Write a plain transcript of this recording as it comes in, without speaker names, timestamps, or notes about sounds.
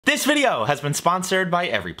This video has been sponsored by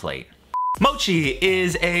EveryPlate. Mochi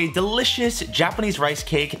is a delicious Japanese rice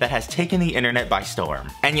cake that has taken the internet by storm.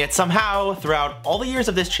 And yet somehow, throughout all the years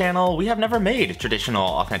of this channel, we have never made traditional,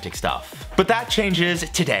 authentic stuff. But that changes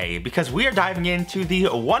today, because we are diving into the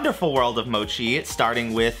wonderful world of mochi,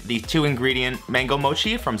 starting with the 2-ingredient Mango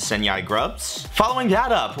Mochi from Seymour Grubs, following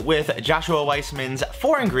that up with Joshua Weissman's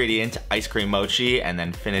 4-ingredient ice cream mochi, and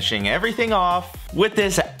then finishing everything off with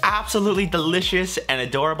this absolutely delicious and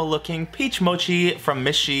adorable looking peach mochi from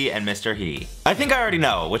Miss She and Mr. He. I think I already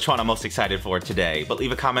know which one I'm most excited for today, but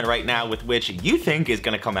leave a comment right now with which you think is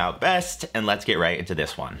gonna come out best, and let's get right into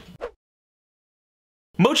this one.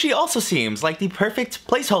 Mochi also seems like the perfect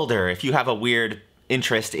placeholder if you have a weird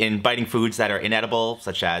interest in biting foods that are inedible,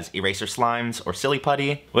 such as eraser slimes or silly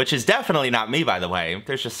putty, which is definitely not me, by the way.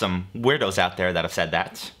 There's just some weirdos out there that have said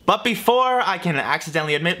that. But before I can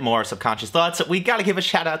accidentally admit more subconscious thoughts, we gotta give a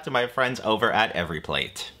shout out to my friends over at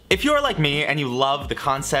EveryPlate. If you're like me and you love the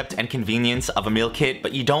concept and convenience of a meal kit,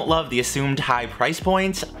 but you don't love the assumed high price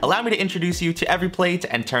point, allow me to introduce you to EveryPlate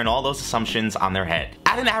and turn all those assumptions on their head.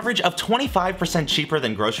 At an average of 25% cheaper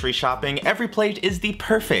than grocery shopping, EveryPlate is the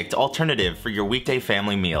perfect alternative for your weekday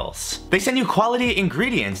family meals. They send you quality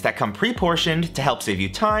ingredients that come pre-portioned to help save you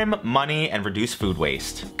time, money, and reduce food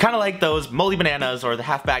waste. Kinda like those moldy bananas or the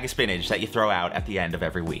half bag of spinach that you throw out at the end of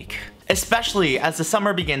every week. Especially as the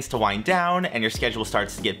summer begins to wind down and your schedule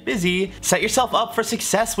starts to get busy, set yourself up for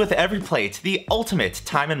success with EveryPlate, the ultimate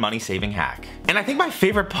time and money saving hack. And I think my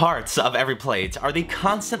favorite parts of EveryPlate are the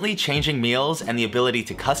constantly changing meals and the ability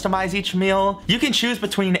to customize each meal. You can choose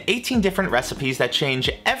between 18 different recipes that change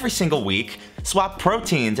every single week, swap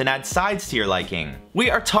proteins, and add sides to your liking. We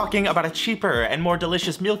are talking about a cheaper and more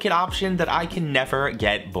delicious meal kit option that I can never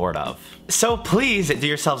get bored of. So please do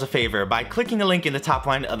yourselves a favor by clicking the link in the top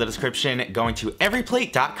line of the description, going to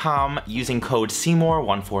everyplate.com, using code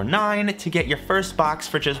Seymour149 to get your first box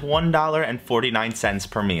for just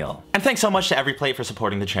 $1.49 per meal. And thanks so much to EveryPlate for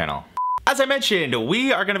supporting the channel. As I mentioned,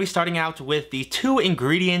 we are going to be starting out with the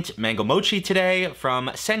 2-ingredient Mango Mochi today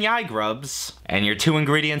from Seymour Grubs. And your 2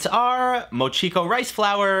 ingredients are mochiko rice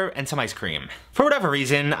flour and some ice cream. For whatever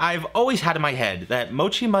reason, I've always had in my head that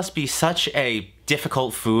mochi must be such a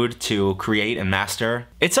difficult food to create and master.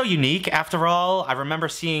 It's so unique, after all. I remember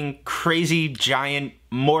seeing crazy giant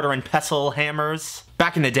mortar and pestle hammers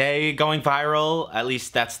back in the day going viral. At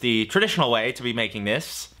least that's the traditional way to be making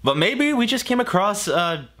this. But maybe we just came across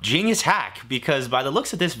a genius hack, because by the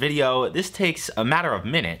looks of this video, this takes a matter of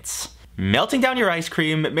minutes. Melting down your ice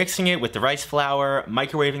cream, mixing it with the rice flour,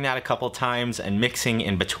 microwaving that a couple times, and mixing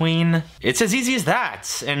in between. It's as easy as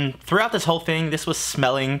that. And throughout this whole thing, this was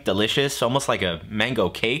smelling delicious, almost like a mango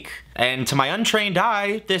cake. And to my untrained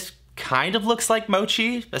eye, this kind of looks like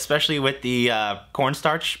mochi, especially with the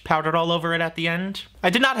cornstarch powdered all over it at the end. I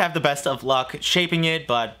did not have the best of luck shaping it,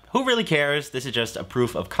 but who really cares? This is just a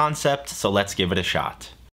proof of concept, so let's give it a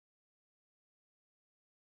shot.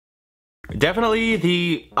 Definitely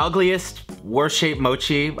the ugliest, worst shaped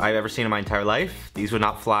mochi I've ever seen in my entire life. These would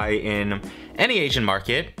not fly in any Asian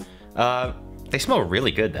market. They smell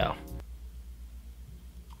really good though.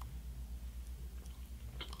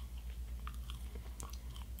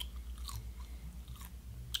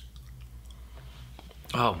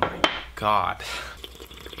 Oh my god.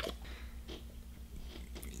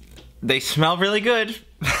 They smell really good.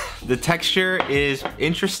 The texture is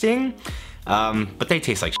interesting, but they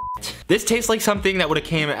taste like shit. This tastes like something that would have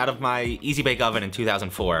came out of my Easy Bake Oven in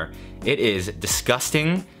 2004. It is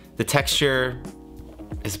disgusting. The texture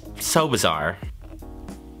is so bizarre.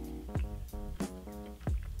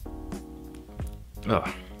 Ugh.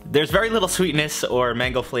 There's very little sweetness or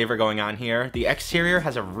mango flavor going on here. The exterior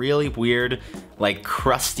has a really weird, like,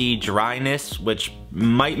 crusty dryness, which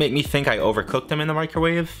might make me think I overcooked them in the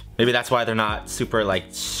microwave. Maybe that's why they're not super, like,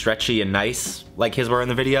 stretchy and nice like his were in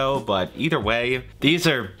the video, but either way, these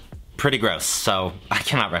are pretty gross, so I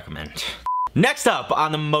cannot recommend. Next up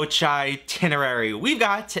on the mochi itinerary, we've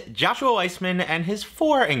got Joshua Weissman and his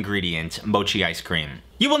 4-ingredient mochi ice cream.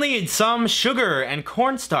 You will need some sugar and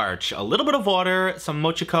cornstarch, a little bit of water, some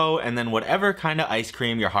mochiko, and then whatever kind of ice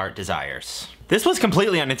cream your heart desires. This was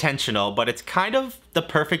completely unintentional, but it's kind of the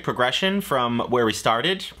perfect progression from where we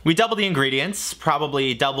started. We doubled the ingredients,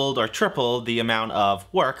 probably doubled or tripled the amount of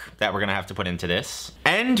work that we're gonna have to put into this.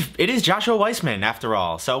 And it is Joshua Weissman after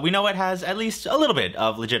all, so we know it has at least a little bit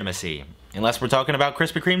of legitimacy. Unless we're talking about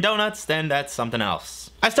Krispy Kreme donuts, then that's something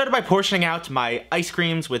else. I started by portioning out my ice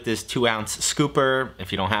creams with this 2-ounce scooper.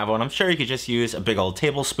 If you don't have one, I'm sure you could just use a big old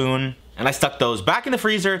tablespoon. and I stuck those back in the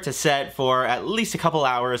freezer to set for at least a couple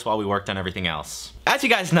hours while we worked on everything else. As you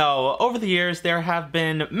guys know, over the years there have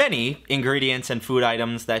been many ingredients and food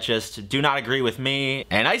items that just do not agree with me,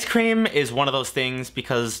 and ice cream is one of those things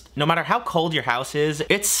because no matter how cold your house is,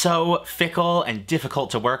 it's so fickle and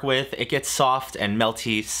difficult to work with. It gets soft and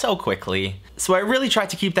melty so quickly. So I really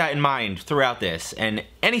tried to keep that in mind throughout this, and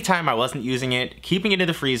anytime I wasn't using it, keeping it in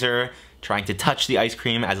the freezer, trying to touch the ice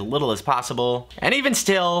cream as little as possible. And even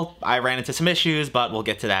still, I ran into some issues, but we'll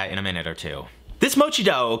get to that in a minute or two. This mochi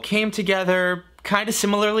dough came together kind of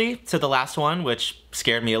similarly to the last one, which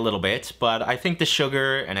scared me a little bit, but I think the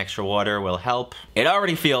sugar and extra water will help. It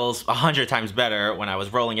already feels 100 times better when I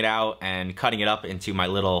was rolling it out and cutting it up into my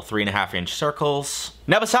little 3.5-inch circles.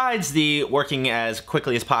 Now, besides the working as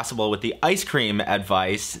quickly as possible with the ice cream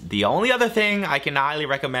advice, the only other thing I can highly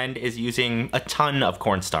recommend is using a ton of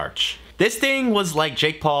cornstarch. This thing was like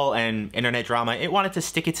Jake Paul and internet drama. It wanted to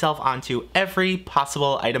stick itself onto every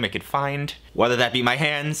possible item it could find. Whether that be my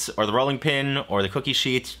hands, or the rolling pin, or the cookie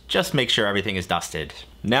sheet, just make sure everything is dusted.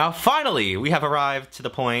 Now finally, we have arrived to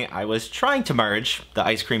the point I was trying to merge the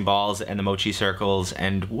ice cream balls and the mochi circles,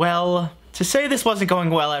 and well, to say this wasn't going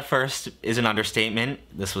well at first is an understatement.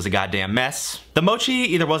 This was a goddamn mess. The mochi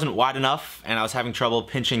either wasn't wide enough, and I was having trouble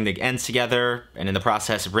pinching the ends together, and in the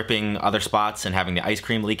process ripping other spots and having the ice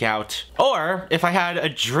cream leak out. Or, if I had a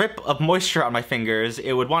drip of moisture on my fingers,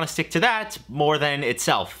 it would want to stick to that more than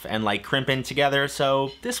itself, and like crimp in together,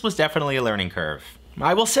 so this was definitely a learning curve.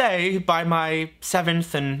 I will say, by my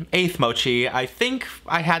 7th and 8th mochi, I think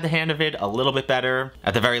I had the hand of it a little bit better.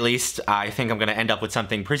 At the very least, I think I'm gonna end up with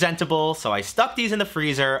something presentable, so I stuck these in the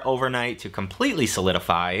freezer overnight to completely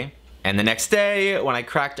solidify. And the next day, when I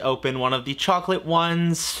cracked open one of the chocolate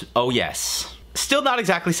ones, oh yes. Still not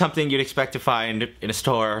exactly something you'd expect to find in a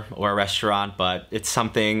store or a restaurant, but it's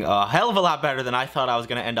something a hell of a lot better than I thought I was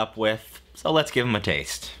gonna end up with, so let's give them a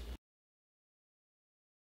taste.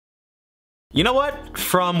 You know what?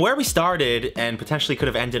 From where we started and potentially could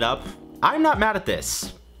have ended up, I'm not mad at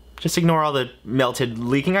this. Just ignore all the melted,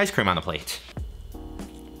 leaking ice cream on the plate.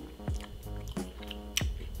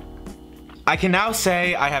 I can now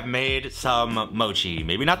say I have made some mochi.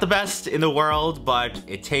 Maybe not the best in the world, but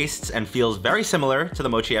it tastes and feels very similar to the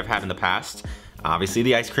mochi I've had in the past. Obviously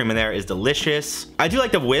the ice cream in there is delicious. I do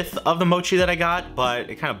like the width of the mochi that I got, but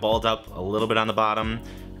it kind of balled up a little bit on the bottom.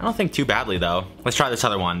 I don't think too badly though. Let's try this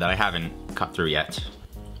other one that I haven't cut through yet.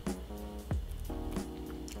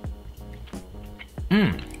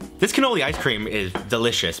 This cannoli ice cream is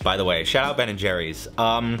delicious, by the way. Shout out Ben & Jerry's.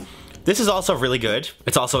 This is also really good.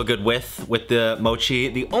 It's also a good width with the mochi.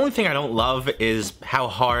 The only thing I don't love is how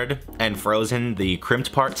hard and frozen the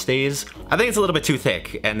crimped part stays. I think it's a little bit too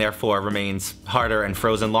thick and therefore remains harder and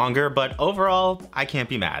frozen longer, but overall, I can't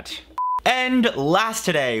be mad. And last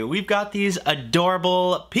today, we've got these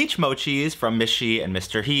adorable peach mochis from Miss She and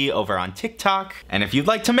Mr. He over on TikTok. And if you'd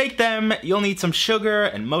like to make them, you'll need some sugar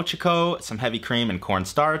and mochico, some heavy cream and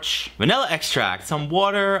cornstarch, vanilla extract, some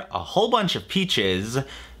water, a whole bunch of peaches,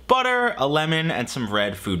 butter, a lemon, and some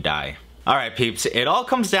red food dye. Alright peeps, it all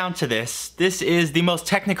comes down to this. This is the most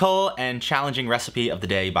technical and challenging recipe of the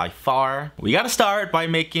day by far. We gotta start by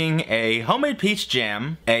making a homemade peach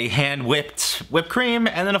jam, a hand-whipped whipped cream,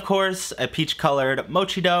 and then of course a peach-colored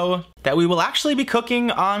mochi dough that we will actually be cooking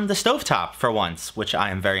on the stovetop for once, which I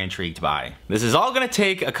am very intrigued by. This is all gonna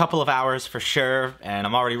take a couple of hours for sure, and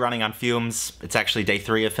I'm already running on fumes. It's actually day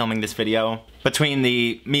 3 of filming this video. Between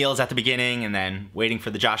the meals at the beginning and then waiting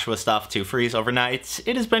for the Joshua stuff to freeze overnight,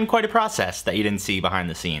 it has been quite a process that you didn't see behind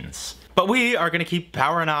the scenes. But we are gonna keep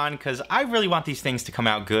powering on because I really want these things to come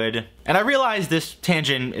out good. And I realize this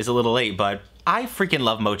tangent is a little late, but I freaking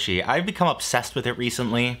love mochi. I've become obsessed with it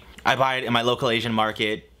recently. I buy it in my local Asian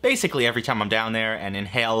market basically every time I'm down there and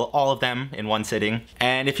inhale all of them in one sitting.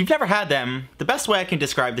 And if you've never had them, the best way I can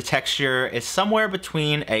describe the texture is somewhere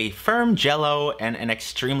between a firm jello and an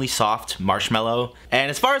extremely soft marshmallow. And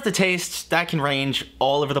as far as the taste, that can range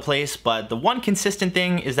all over the place, but the one consistent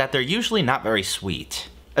thing is that they're usually not very sweet.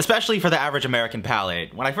 Especially for the average American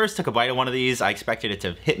palate. When I first took a bite of one of these, I expected it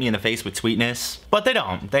to hit me in the face with sweetness, but they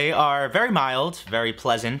don't. They are very mild, very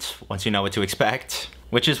pleasant once you know what to expect.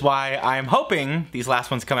 Which is why I'm hoping these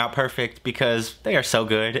last ones come out perfect because they are so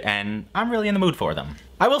good and I'm really in the mood for them.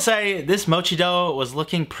 I will say this mochi dough was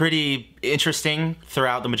looking pretty interesting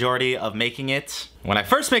throughout the majority of making it. When I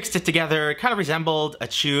first mixed it together, it kind of resembled a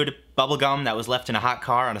chewed bubblegum that was left in a hot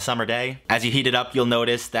car on a summer day. As you heat it up, you'll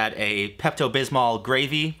notice that a Pepto-Bismol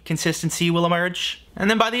gravy consistency will emerge. And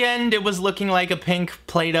then by the end, it was looking like a pink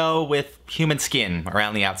Play-Doh with human skin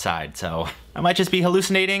around the outside, so I might just be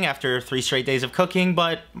hallucinating after 3 straight days of cooking,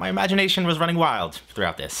 but my imagination was running wild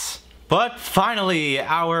throughout this. But finally,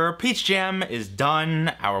 our peach jam is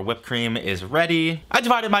done. Our whipped cream is ready. I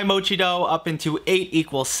divided my mochi dough up into 8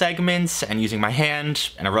 equal segments, and using my hand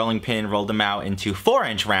and a rolling pin, rolled them out into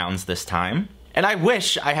 4-inch rounds this time. And I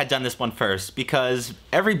wish I had done this one first, because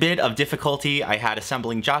every bit of difficulty I had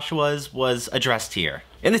assembling Joshua's was addressed here.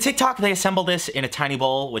 In the TikTok, they assemble this in a tiny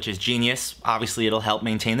bowl, which is genius. Obviously, it'll help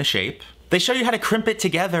maintain the shape. They show you how to crimp it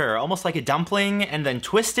together, almost like a dumpling, and then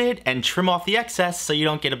twist it and trim off the excess so you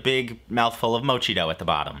don't get a big mouthful of mochi dough at the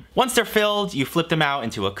bottom. Once they're filled, you flip them out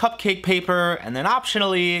into a cupcake paper, and then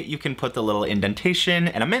optionally, you can put the little indentation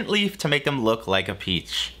and a mint leaf to make them look like a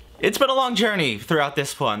peach. It's been a long journey throughout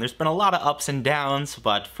this one. There's been a lot of ups and downs,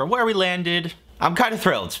 but for where we landed, I'm kind of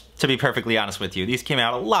thrilled, to be perfectly honest with you. These came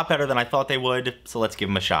out a lot better than I thought they would, so let's give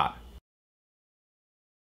them a shot.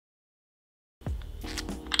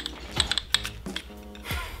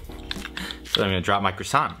 So I'm gonna drop my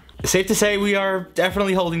croissant. It's safe to say we are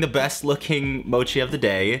definitely holding the best looking mochi of the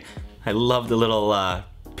day. I love the little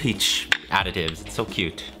peach additives, it's so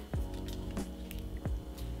cute.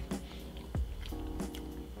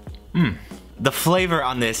 The flavor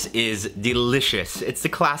on this is delicious. It's the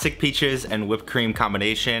classic peaches and whipped cream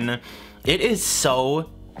combination. It is so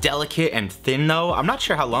delicate and thin though. I'm not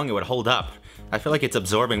sure how long it would hold up. I feel like it's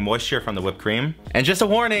absorbing moisture from the whipped cream. And just a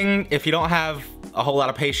warning, if you don't have a whole lot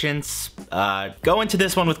of patience, go into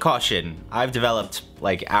this one with caution. I've developed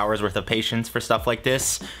like hours worth of patience for stuff like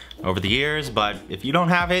this over the years, but if you don't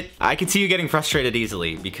have it, I can see you getting frustrated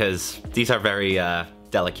easily because these are very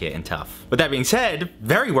delicate and tough. With that being said,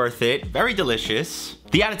 very worth it, very delicious.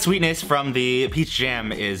 The added sweetness from the peach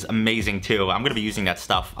jam is amazing too. I'm gonna be using that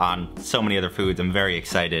stuff on so many other foods. I'm very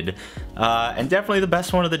excited. And definitely the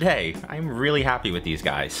best one of the day. I'm really happy with these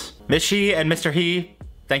guys. Miss She and Mr. He,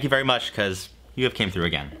 thank you very much because you have came through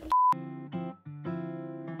again.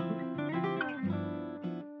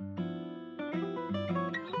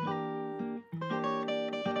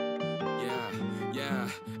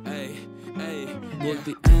 With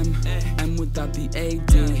the M without the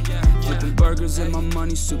AD. Flipping burgers and my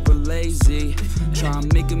money super lazy. Try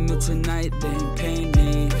and make a meal tonight, they ain't paying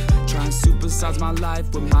me. Try and supersize my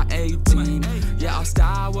life with my 18. Yeah, our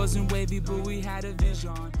style wasn't wavy, but we had a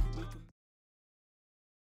vision.